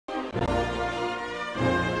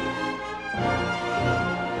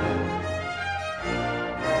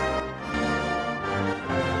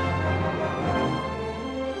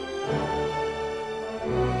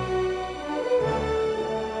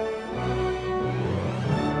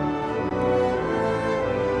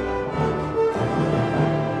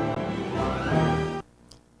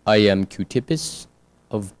I am Q-Tippus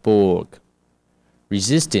of Borg.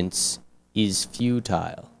 Resistance is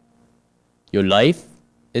futile. Your life,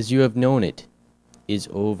 as you have known it, is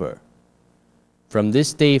over. From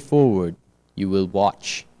this day forward, you will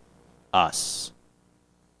watch us.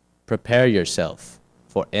 Prepare yourself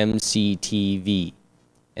for MCTV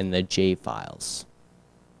and the J-Files.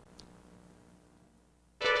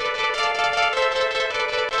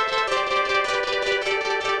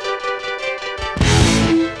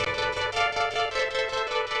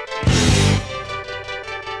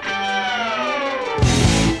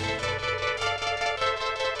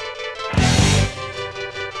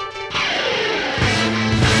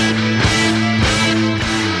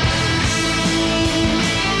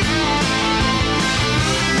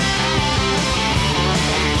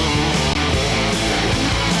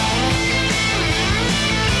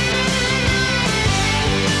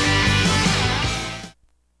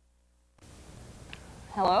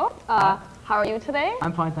 Hello. How are you today?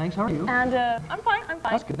 I'm fine, thanks. How are you? And I'm fine.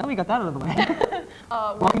 That's good. Now we got that out of the way.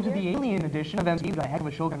 Welcome to the Alien edition of MCTV. A heck of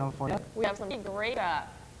a show going on for you. We have some great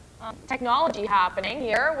technology happening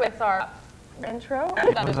here with our intro.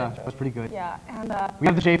 That was pretty good. Yeah, and we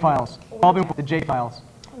have the J-Files. All with the J-Files.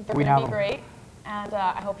 They're going to be great, and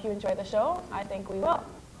I hope you enjoy the show. I think we will.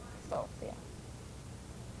 So yeah.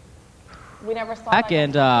 We never saw back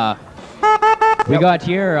and we got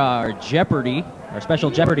here our Jeopardy, our special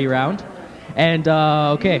Jeopardy round. And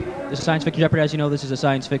okay, this is Science Fiction Jeopardy. As you know, this is a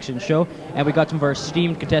science fiction show. And we got some of our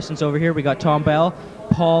esteemed contestants over here. We got Tom Bell,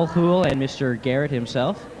 Paul Hoole, and Mr. Garrett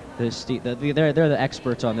himself. They're the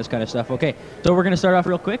experts on this kind of stuff. Okay, so we're going to start off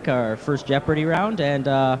real quick, our first Jeopardy round.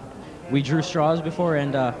 And we drew straws before,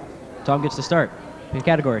 and Tom gets to start. Pick a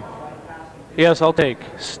category. Yes, I'll take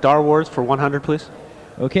Star Wars for 100, please.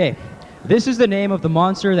 Okay. This is the name of the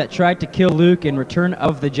monster that tried to kill Luke in Return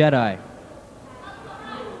of the Jedi.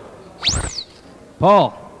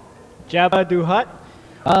 Paul. Jabba the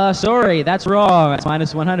Hutt. Sorry, that's wrong. That's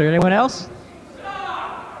minus 100. Anyone else?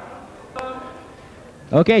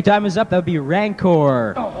 Okay, time is up. That would be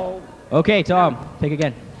Rancor. Okay, Tom, pick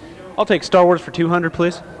again. I'll take Star Wars for 200,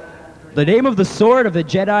 please. The name of the sword of the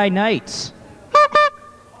Jedi Knights.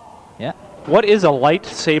 Yeah. What is a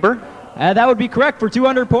lightsaber? That would be correct for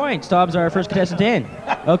 200 points. Tom's our first contestant in.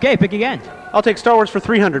 Okay, pick again. I'll take Star Wars for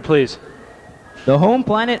 300, please. The home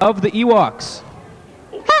planet of the Ewoks.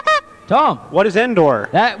 Tom. What is Endor?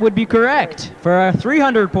 That would be correct for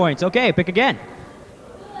 300 points. Okay, pick again.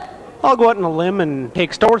 I'll go out on a limb and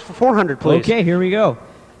take Star Wars for 400, please. Okay, here we go.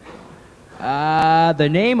 The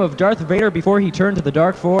name of Darth Vader before he turned to the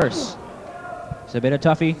Dark Force. It's a bit of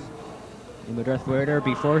toughie. Name of Darth Vader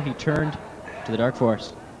before he turned to the Dark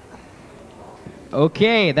Force.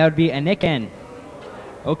 Okay, that would be Anakin.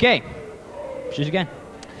 Okay, choose again.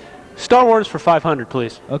 Star Wars for 500,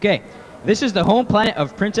 please. Okay, this is the home planet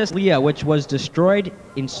of Princess Leia, which was destroyed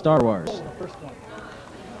in Star Wars. Oh, the first one.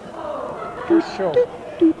 First show.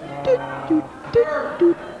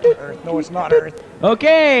 Earth. No, it's not Earth.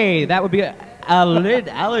 Okay, that would be Alidran.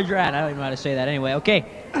 I don't even know how to say that anyway. Okay,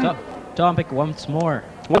 Tom, pick once more.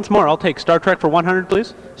 Once more, I'll take Star Trek for 100,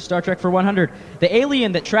 please. Star Trek for 100. The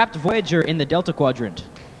alien that trapped Voyager in the Delta Quadrant.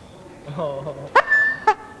 Oh.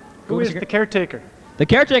 Who is the caretaker? The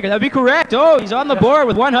caretaker, that would be correct. Oh, he's on the board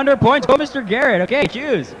with 100 points. Go, Mr. Garrett. Okay,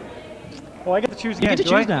 choose. Oh, I get to choose again. You get to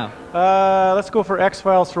choose now. Let's go for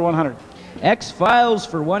X-Files for 100. X-Files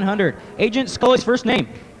for 100. Agent Scully's first name.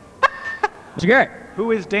 Mr. Garrett.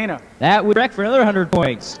 Who is Dana? That would be correct for another 100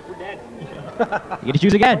 points. We're dead. You get to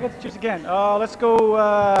choose again. I get to choose again. Let's go.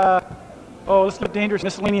 Let's go dangerous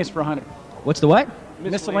miscellaneous for 100. What's the what?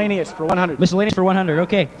 Miscellaneous for 100. Miscellaneous for 100.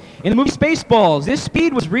 Okay. In the movie Spaceballs, this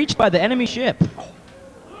speed was reached by the enemy ship.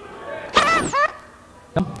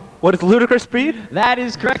 What is ludicrous speed? That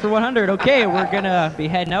is correct for 100. Okay, we're gonna be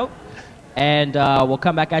heading out, and we'll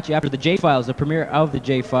come back at you after the J-Files, the premiere of the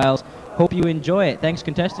J-Files. Hope you enjoy it. Thanks,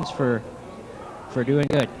 contestants, for doing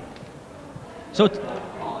good. So.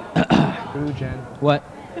 Boo, Jen. What?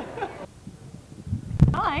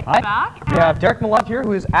 Hi, Hi. back. We have Derek Malone here,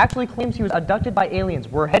 who actually claims he was abducted by aliens.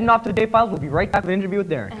 We're heading off to the J-Files. We'll be right back with an interview with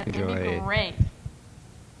Derek. It's gonna be great.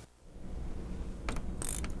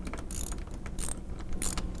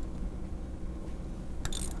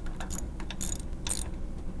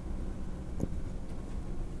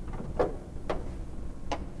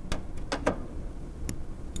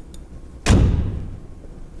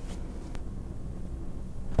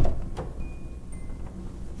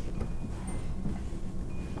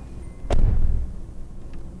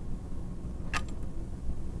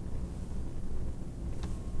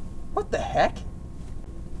 What the heck?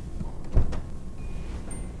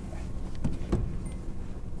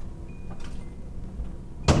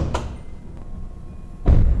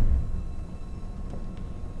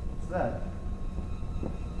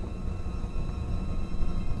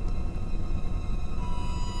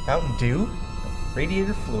 Mountain Dew?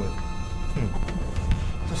 Radiator fluid.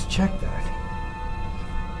 Just check that.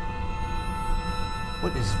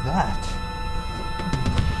 What is that?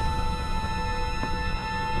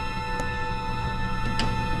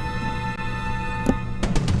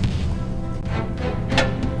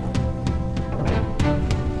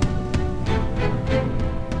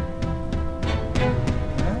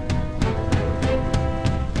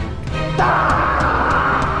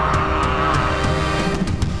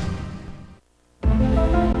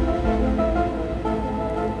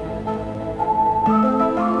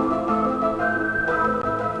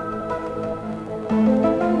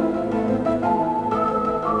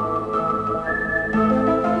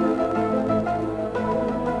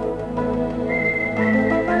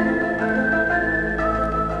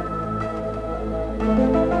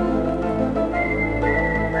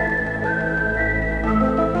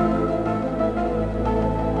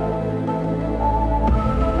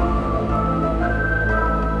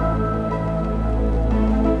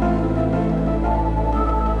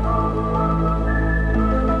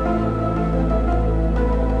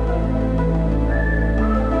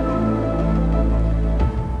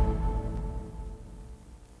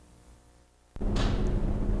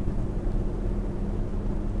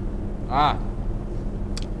 Ah.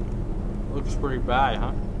 Looks pretty bad,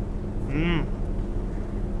 huh?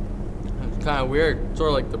 It's kind of weird. Sort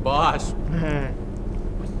of like the boss.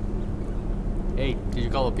 Hey, did you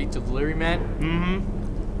call a pizza delivery man?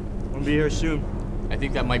 I'll be here soon. I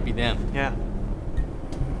think that might be them. Yeah.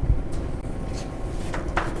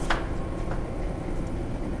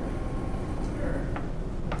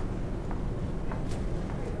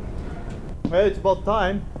 Hey, it's about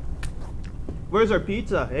time. Where's our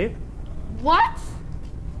pizza, eh? What?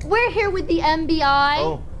 We're here with the MBI.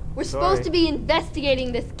 Oh, We're sorry. supposed to be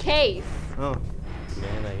investigating this case. Oh.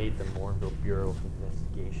 Man, I hate the Morinville Bureau of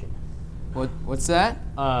Investigation. What's that?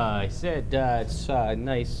 I said it's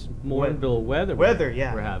nice Morinville weather. Weather,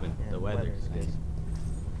 yeah. We're having Yeah, the weather's weather's good.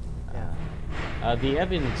 Yeah. The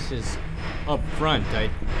evidence is up front. We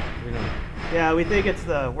don't. Yeah, we think it's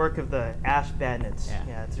the work of the Ash Bandits.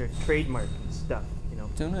 Yeah. It's their trademark and stuff, you know.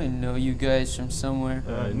 Don't I know you guys from somewhere?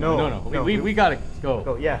 No. We gotta go.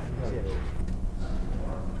 Go, yeah.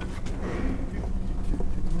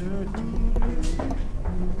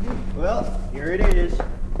 Well, here it is.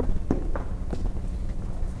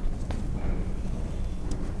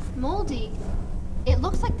 Moldy. It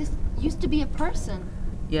looks like this used to be a person.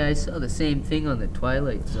 Yeah, I saw the same thing on the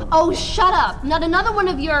Twilight Zone. Oh, shut up! Not another one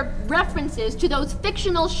of your references to those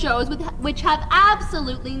fictional shows which have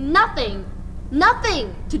absolutely nothing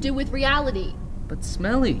to do with reality. But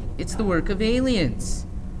Smelly, it's the work of aliens.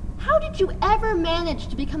 How did you ever manage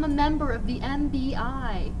to become a member of the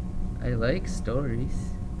MBI? I like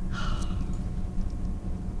stories.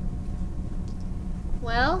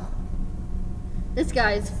 Well, this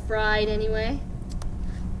guy's fried anyway.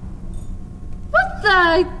 What's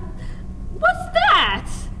that?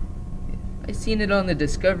 I seen it on the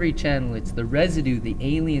Discovery Channel. It's the residue the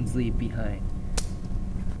aliens leave behind.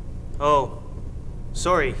 Oh,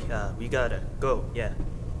 sorry. We gotta go. Yeah.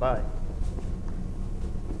 Bye.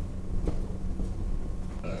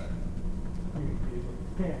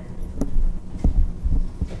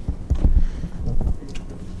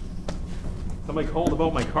 Somebody called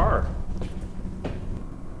about my car.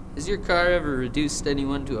 Has your car ever reduced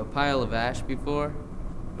anyone to a pile of ash before?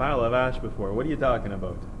 Pile of ash before. What are you talking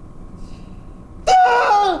about?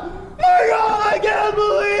 Oh my God, I can't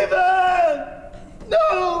believe it!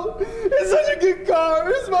 No! It's such a good car.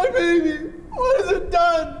 It's my baby. What has it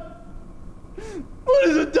done? What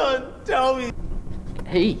has it done? Tell me.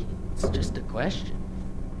 Hey, it's just a question.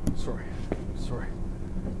 Sorry.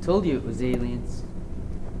 I told you it was aliens.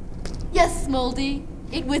 Yes, Moldy.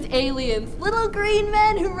 It was aliens. Little green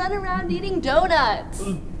men who run around eating donuts.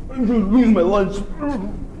 I'm gonna lose my lunch.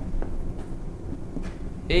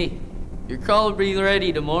 Hey, your car will be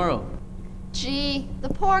ready tomorrow. Gee, the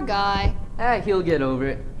poor guy. He'll get over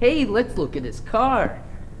it. Hey, let's look at his car.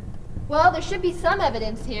 Well, there should be some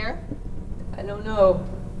evidence here. I don't know.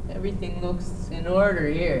 Everything looks in order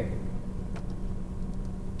here.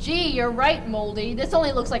 Gee, you're right, Moldy. This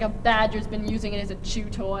only looks like a badger's been using it as a chew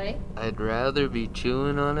toy. I'd rather be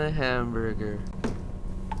chewing on a hamburger.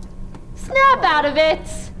 Snap out of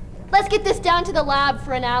it! Let's get this down to the lab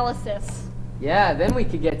for analysis. Yeah, then we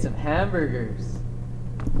could get some hamburgers.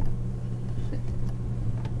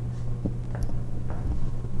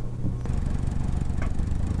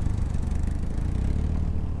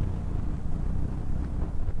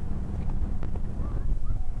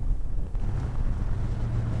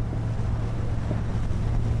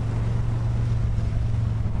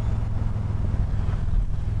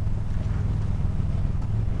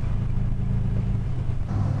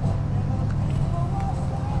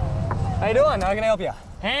 you doing? How can I help you?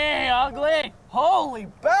 Hey, ugly! Holy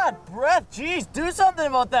bad breath! Jeez, do something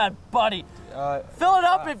about that, buddy. Fill it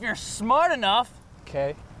up if you're smart enough.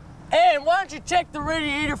 Okay. Hey, and why don't you check the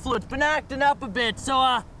radiator fluid? It's been acting up a bit,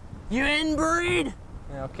 so, you inbreed?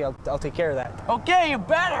 Yeah, okay, I'll take care of that. Okay, you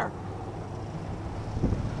better.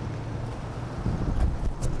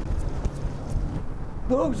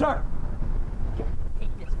 Boom, sir.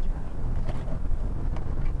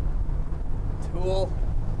 Tool.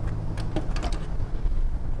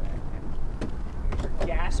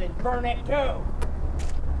 Gas and burn it too.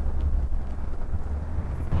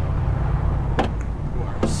 You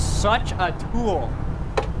are such a tool.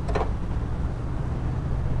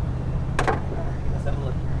 Let's have a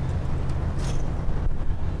look.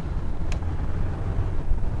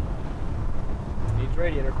 Needs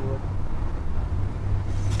radiator fluid.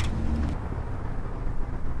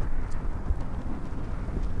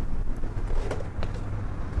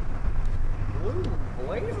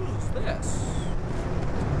 This?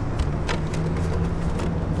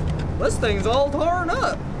 This thing's all torn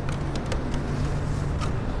up.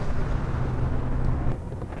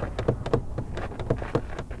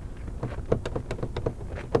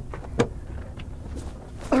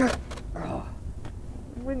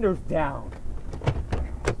 Windows down.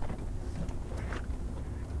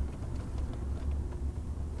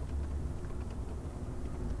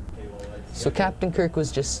 So Captain Kirk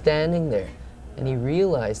was just standing there, and he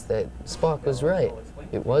realized that Spock was right.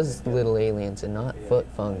 It was little aliens and not foot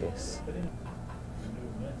fungus.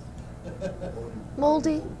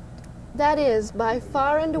 Moldy, that is, by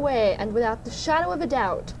far and away, and without the shadow of a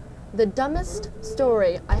doubt, the dumbest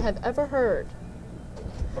story I have ever heard.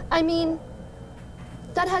 I mean,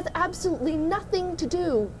 that has absolutely nothing to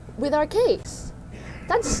do with our case.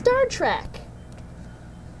 That's Star Trek.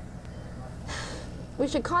 We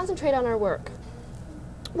should concentrate on our work.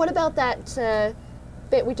 What about that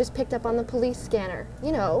bit we just picked up on the police scanner?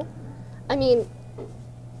 You know, I mean,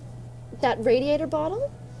 that radiator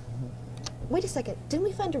bottle? Wait a second, didn't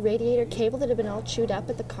we find a radiator cable that had been all chewed up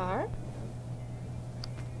at the car?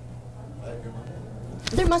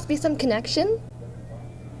 There must be some connection.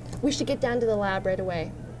 We should get down to the lab right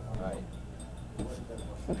away.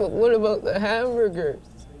 But what about the hamburgers?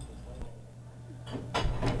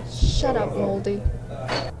 Shut up, Moldy.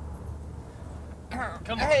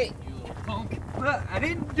 Come hey, on, you little punk. I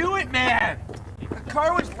didn't do it, man. The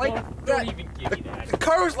car was like that. Don't even give me that. The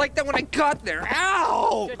car was like that when I got there.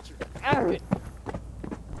 Ow! Shut your mouth.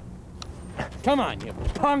 Come on, you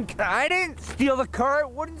punk. I didn't steal the car. It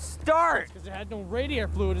wouldn't start. Because it had no radiator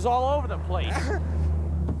fluid. It's all over the place.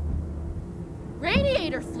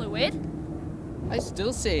 Radiator fluid? I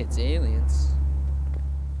still say it's aliens.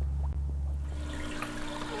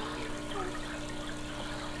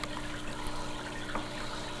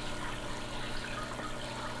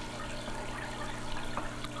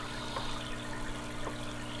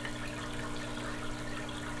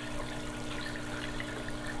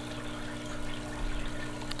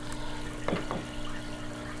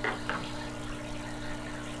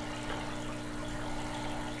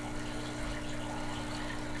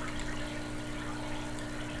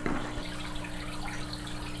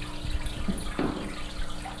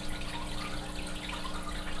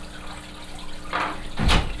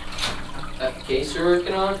 That case you're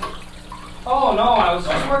working on? Oh no, I was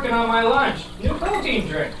just working on my lunch. New protein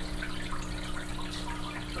drink.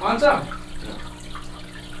 Want some?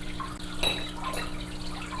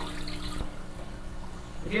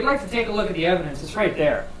 If you'd like to take a look at the evidence, it's right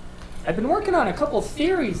there. I've been working on a couple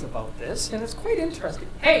theories about this, and it's quite interesting.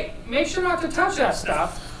 Hey, make sure not to touch that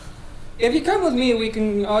stuff. If you come with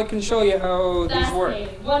me, I can show you how these work.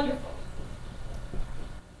 Fascinating. Wonderful.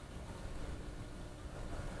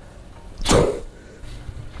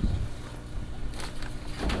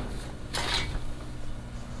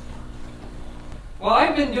 Well,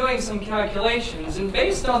 I've been doing some calculations, and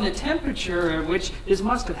based on the temperature at which this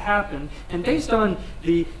must have happened, and based on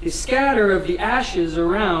the scatter of the ashes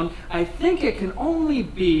around, I think it can only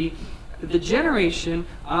be the generation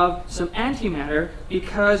of some antimatter,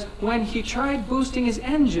 because when he tried boosting his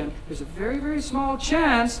engine, there's a very, very small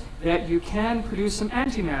chance that you can produce some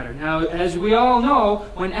antimatter. Now, as we all know,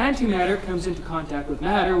 when antimatter comes into contact with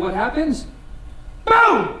matter, what happens?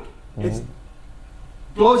 Boom! It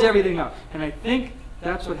blows everything up. And I think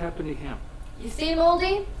that's what happened to him. You see,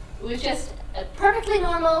 Moldy? It was just a perfectly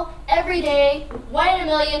normal, everyday, 1 in a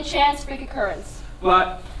million chance freak occurrence.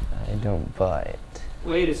 But I don't buy it.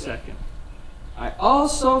 wait a second. I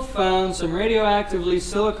also found some radioactively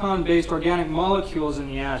silicon-based organic molecules in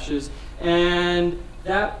the ashes, and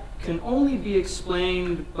that can only be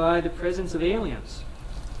explained by the presence of aliens.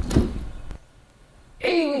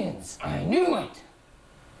 aliens. I knew it.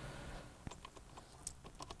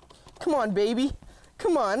 Come on, baby.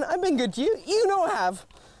 Come on, I've been good to you. You know I have.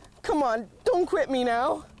 Come on, don't quit me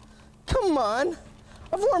now. Come on.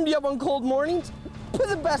 I've warmed you up on cold mornings. Put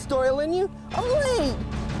the best oil in you. I'm late.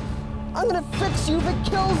 I'm gonna fix you if it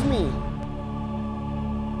kills me.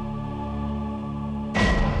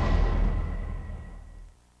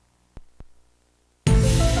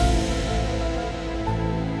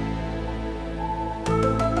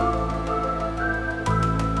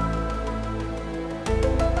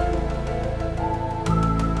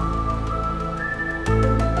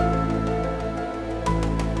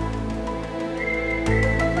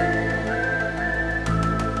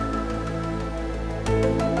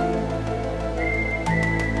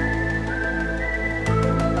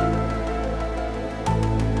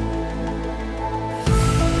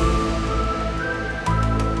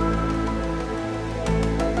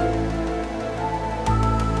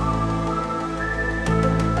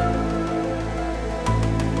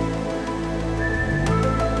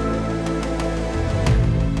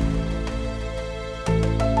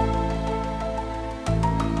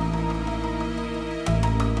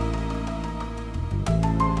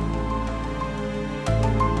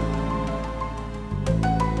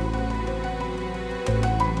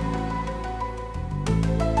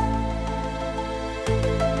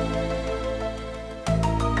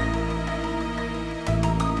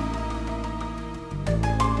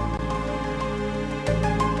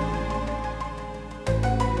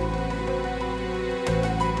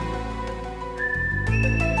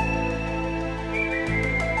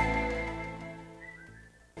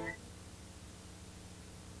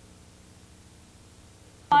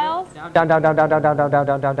 Down,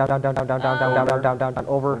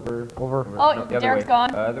 over. Oh, Derek's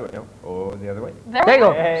gone. The other way. No. Oh, the other way. There you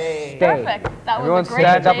go. Hey. Stay. Perfect. That Everyone was a great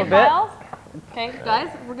stand up a Dave bit. Files. Okay,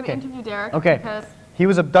 guys, we're going to interview Derek. Okay. Because He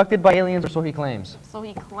was abducted by aliens, or so he claims. so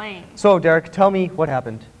he claims. So, Derek, tell me what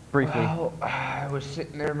happened, briefly. Well, I was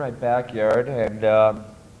sitting there in my backyard, and,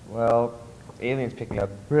 well, aliens picked me up.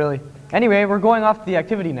 Really? Anyway, we're going off the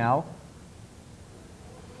activity now.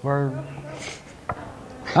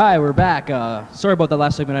 Hi, we're back. Sorry about the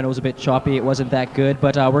last segment. I know it was a bit choppy. It wasn't that good,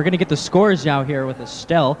 but we're going to get the scores now here with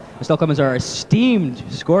Estelle. Estelle Clemens, our esteemed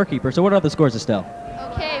scorekeeper. So what are the scores, Estelle?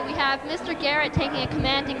 Okay, we have Mr. Garrett taking a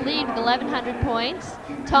commanding lead with 1,100 points.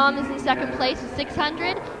 Tom is in second place with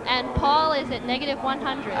 600, and Paul is at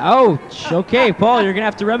 -100. Ouch. Okay, Paul, you're going to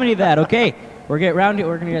have to remedy that. Okay, we're going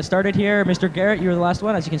to get started here. Mr. Garrett, you were the last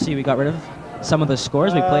one. As you can see, we got rid of some of the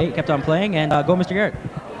scores. We kept on playing, and go, Mr. Garrett.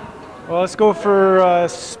 Well, let's go for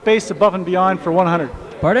Space Above and Beyond for 100.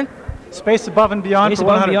 Pardon? Space Above and Beyond Space for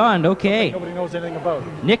Above 100. and Beyond, okay. Nobody knows anything about.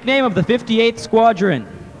 Nickname of the 58th Squadron.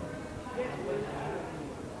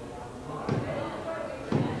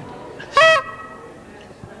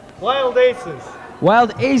 Wild Aces.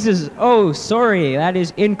 Wild Aces. Oh, sorry, that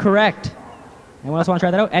is incorrect. Anyone else want to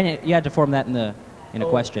try that out? And you had to form that in a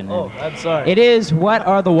question. Oh, I'm sorry. It is, what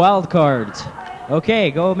are the wild cards?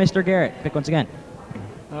 Okay, go Mr. Garrett. Pick once again.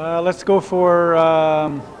 Let's go for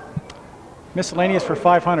Miscellaneous for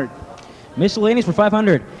 500. Miscellaneous for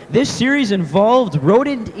 500. This series involved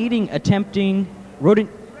rodents eating, attempting, I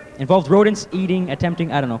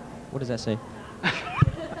don't know. What does that say?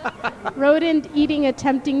 Rodent eating,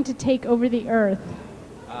 attempting to take over the earth.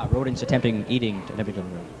 Rodents attempting, eating, attempting to...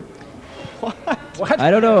 What? I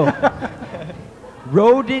don't know.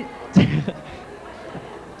 Rodent...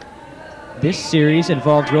 This series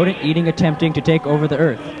involved rodent eating, attempting to take over the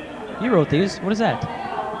earth. You wrote these. What is that?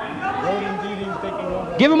 Rodent eating, taking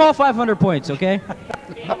over. Give them all 500 points, okay?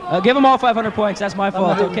 Give them all 500 points. That's my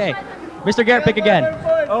fault. Okay. Mr. Garrett, pick again.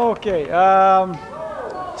 Okay.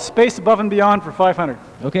 Space Above and Beyond for 500.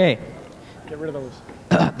 Okay. Get rid of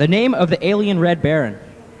those. The name of the alien Red Baron.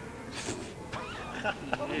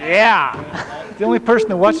 Yeah. The only person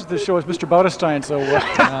that watches this show is Mr. Bautestein, so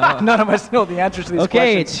none of us know the answers to these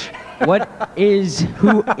questions. Okay,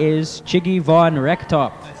 who is Chiggy Von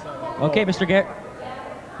Recktop? Okay, Mr. Garrett.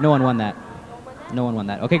 No one won that. No one won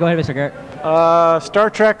that. Okay, go ahead, Mr. Garrett. Star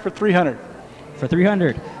Trek for 300. For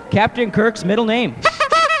 300. Captain Kirk's middle name.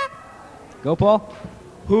 Go, Paul.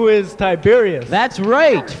 Who is Tiberius? That's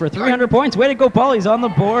right, for 300 points. Way to go, Paul. He's on the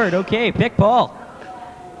board. Okay, pick Paul.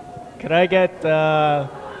 Can I get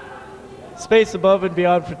Space Above and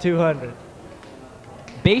Beyond for 200?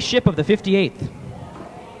 Base ship of the 58th.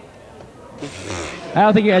 I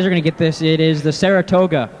don't think you guys are going to get this. It is the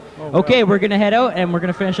Saratoga. Okay, we're going to head out and we're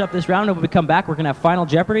going to finish up this round. And when we come back, we're going to have Final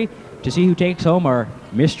Jeopardy to see who takes home our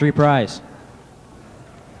mystery prize.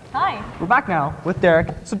 Hi. We're back now with Derek.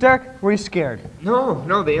 So Derek, were you scared?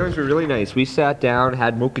 No, the aliens were really nice. We sat down,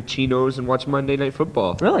 had mochachinos, and watched Monday Night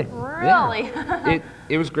Football. Really? Really?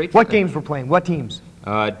 It was great. What games were playing? What teams?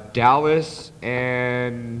 Dallas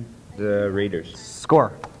and the Raiders.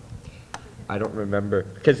 Score? I don't remember.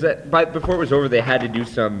 Because before it was over, they had to do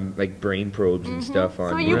some like brain probes and stuff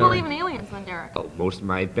on. So you believe in aliens then, Derek? Oh, most of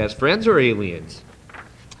my best friends are aliens.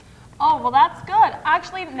 Oh, well, that's good.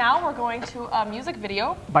 Actually, now we're going to a music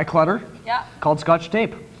video. By Clutter? Yeah. Called Scotch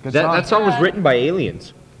Tape. Good song. That song was written by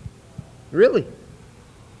aliens. Really?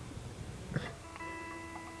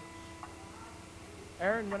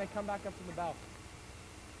 Aaron, when I come back up to the bow.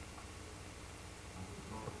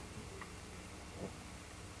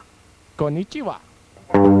 Konnichiwa.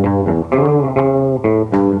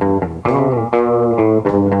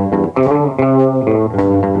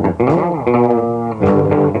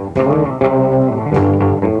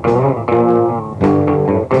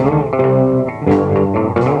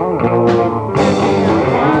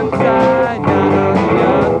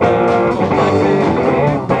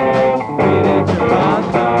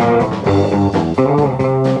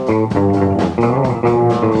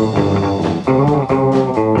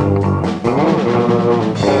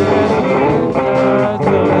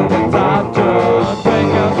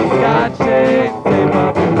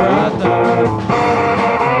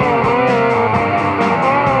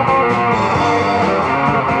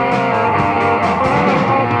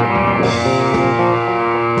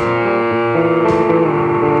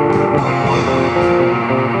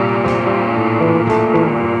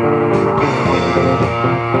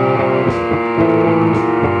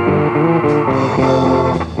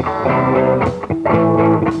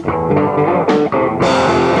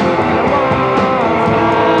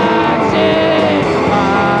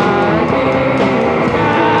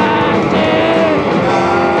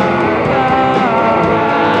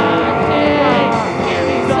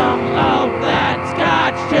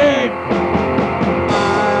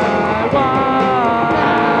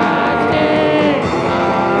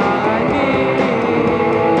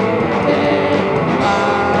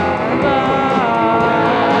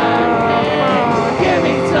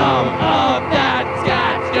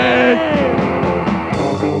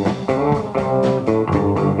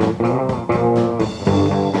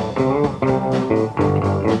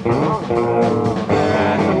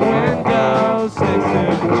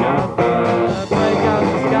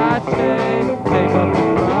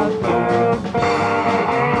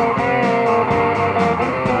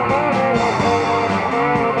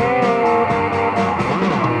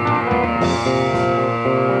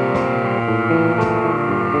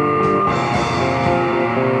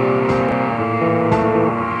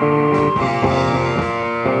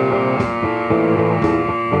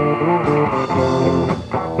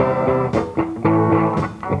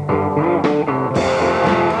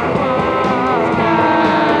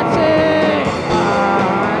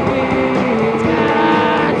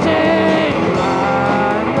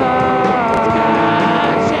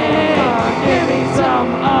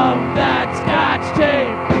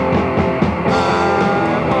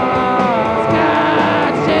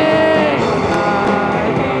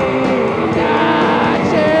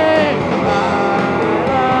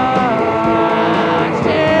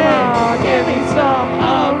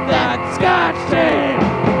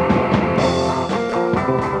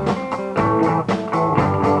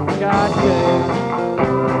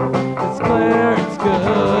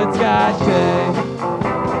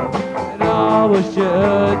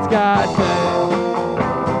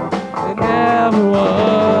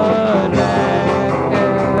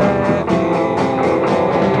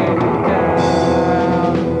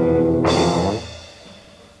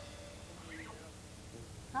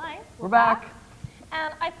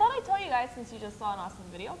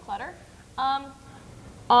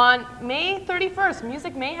 On May 31st,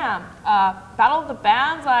 Music Mayhem, Battle of the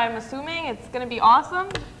Bands. I'm assuming it's going to be awesome.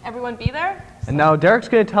 Everyone be there. And now Derek's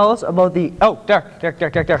going to tell us about the, Derek.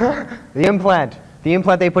 The implant. The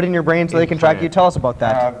implant they put in your brain so they can track you. Tell us about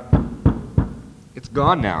that. It's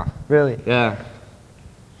gone now. Really? Yeah.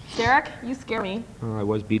 Derek, you scare me. Oh, I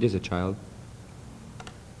was beat as a child.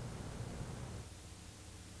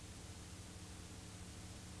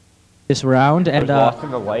 This round, and lost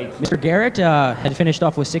in the light. Mr. Garrett had finished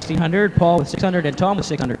off with 1,600, Paul with 600, and Tom with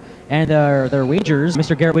 600. And their wagers,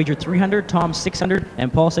 Mr. Garrett wagered 300, Tom 600,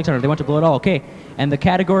 and Paul 600. They want to blow it all, okay? And the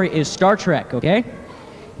category is Star Trek, okay?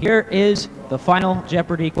 Here is the final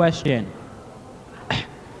Jeopardy question.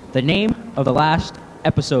 The name of the last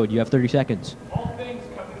episode. You have 30 seconds. All things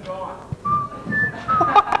come and gone.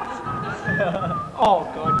 Oh,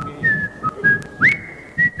 God, you mean.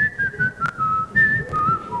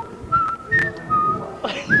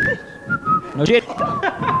 No shit. The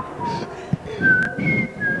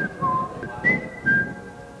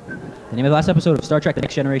name of the last episode of Star Trek: The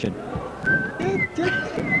Next Generation.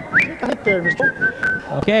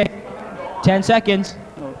 Okay. 10 seconds.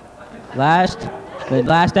 The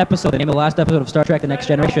last episode. The name of the last episode of Star Trek: The Next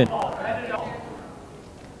Generation.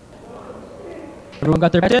 Everyone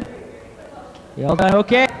got their bets in? You all done?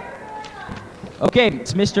 Okay. Okay,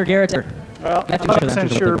 it's Mr. Garrett's. Well, I'm not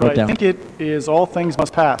 100% sure, but I think it is All Things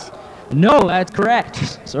Must Pass. No, that's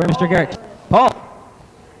correct. Sorry, Mr. Garrett. Paul.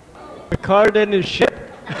 Picard and his ship.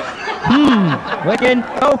 Wicked.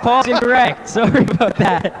 Oh, Paul's incorrect. Sorry about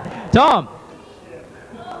that. Tom.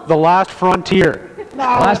 The Last Frontier.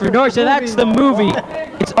 Last Frontier. So that's the movie.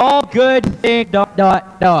 It's all good thing. ... Sorry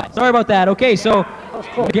about that. Okay, so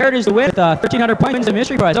Garrett is the winner with 1,300 points and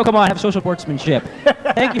mystery prize. Oh, come on, have social sportsmanship.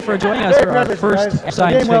 Thank you for joining us for our first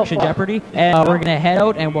Science Fiction Jeopardy. And we're going to head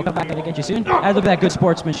out, and we'll come back and get you soon. And look at that good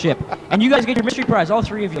sportsmanship. And you guys get your mystery prize, all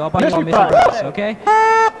three of you. I'll buy you all mystery prize, okay?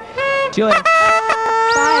 See you later. Bye.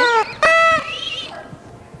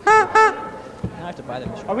 I have to buy the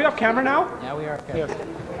mystery. Are we off camera now? Yeah, we are. Okay. Yes.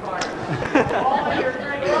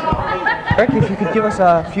 Eric, if you could give us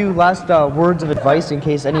a few last words of advice in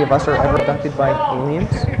case any of us are ever abducted by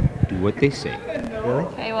aliens. Do what they say. Really?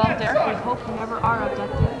 Okay, well, Derek, we hope you never are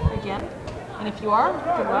abducted again. And if you are,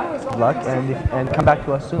 good luck. Good luck, and come back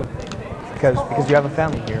to us soon. Because you have a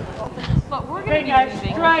family here. But we're going to be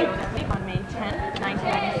leaving on May 10th,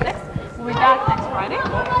 1996. We'll be back next Friday.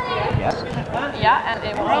 Yes. Yeah, and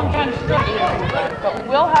it will be but we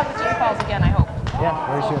will have the tape files again, I hope. Yeah,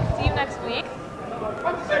 very soon. See you next week.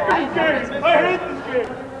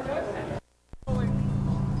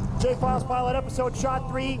 J-Files pilot episode shot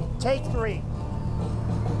 3, take 3.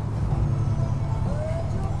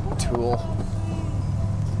 Tool.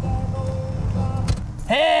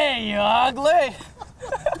 Hey, you ugly!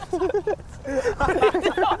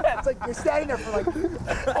 It's like you're standing there for like.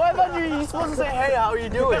 Oh, I thought you were supposed to say, "Hey, how are you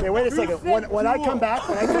doing?" Okay, wait a second. When I come back,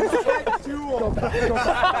 go back.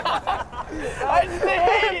 I just say,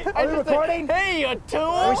 "Hey." Are we recording? Hey, you tool.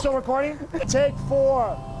 Are we still recording? Take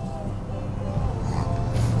 4.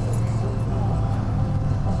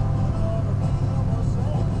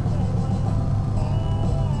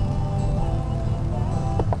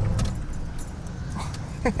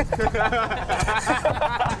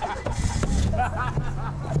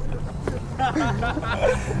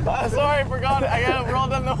 Sorry, I forgot. I gotta roll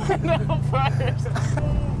down the window first.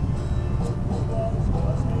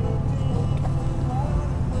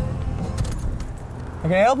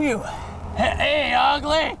 Can I help you? Hey,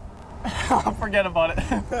 ugly! Forget about it.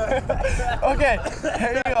 Okay.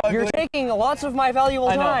 Hey, ugly. You're taking lots of my valuable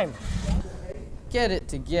time. Get it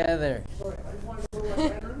together.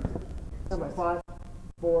 5,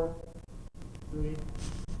 4, 3,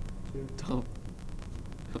 2. Don't.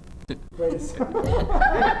 Wait a second.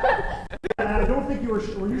 I don't think you were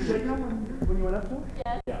you shaking him when you went up to him?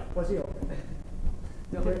 Yes. Yeah. Was he okay?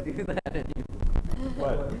 Don't do that anymore.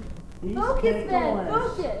 What? Focus, Ben.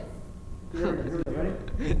 Focus. Ready?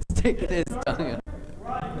 It's taking his tongue out.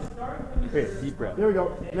 Wait, deep breath. There we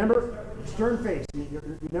go. Remember, stern face. You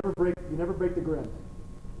never break the grin.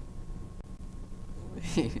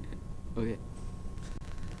 Okay.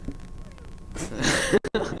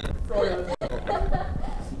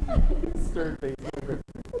 Stern face.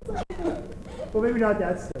 Well, maybe not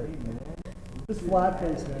that stern. Just flat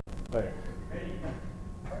face, man. Right.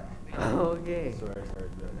 Okay. Sorry.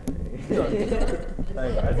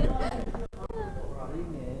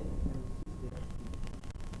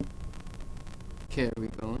 Okay, are we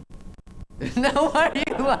going? No, why are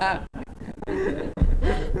you laughing?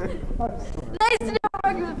 Nice to know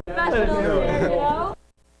working with professionals here, you know?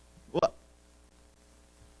 What?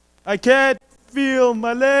 I can't feel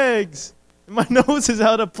my legs. My nose is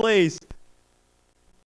out of place.